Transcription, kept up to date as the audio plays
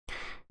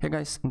Hey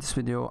guys, in this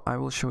video I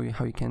will show you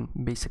how you can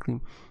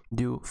basically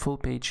do full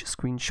page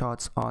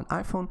screenshots on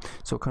iPhone.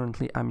 So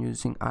currently I'm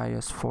using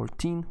iOS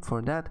 14 for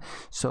that.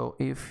 So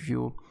if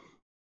you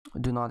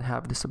do not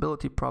have this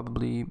ability,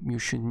 probably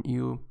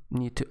you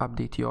need to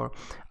update your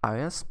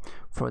iOS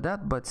for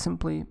that, but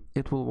simply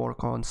it will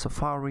work on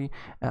Safari,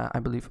 I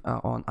believe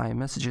on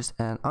iMessages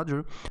and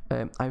other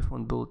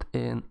iPhone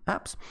built-in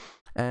apps.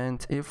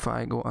 And if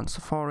I go on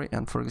Safari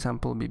and for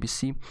example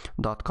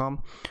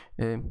bbc.com,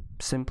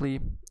 simply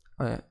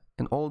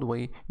an old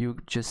way, you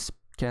just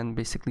can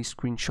basically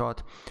screenshot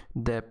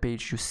the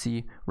page you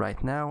see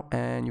right now,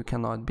 and you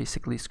cannot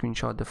basically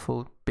screenshot the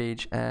full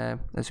page,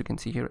 as you can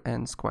see here,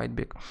 and it's quite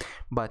big,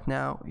 but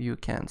now you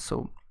can.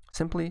 So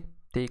simply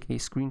take a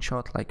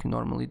screenshot like you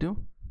normally do,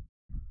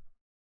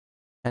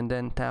 and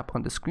then tap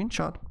on the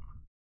screenshot,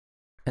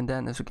 and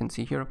then as you can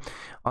see here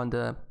on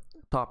the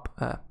top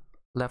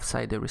left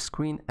side there is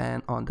screen,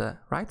 and on the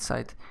right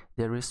side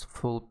there is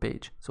full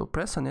page. So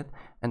press on it,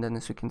 and then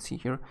as you can see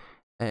here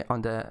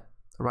on the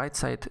right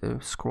side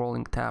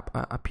scrolling tab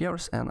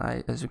appears, and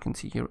as you can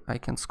see here I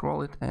can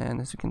scroll it, and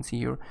as you can see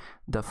here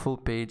the full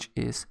page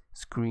is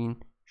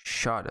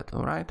screenshotted.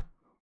 All right,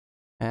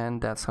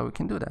 and that's how we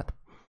can do that.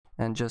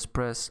 And just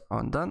press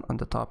on done on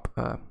the top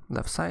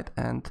left side,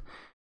 and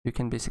you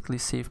can basically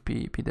save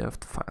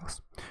PDF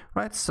files.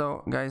 Right,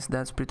 so guys,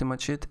 that's pretty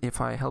much it. If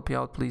I help you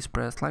out, please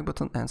press like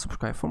button and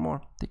subscribe for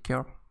more. Take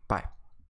care, bye.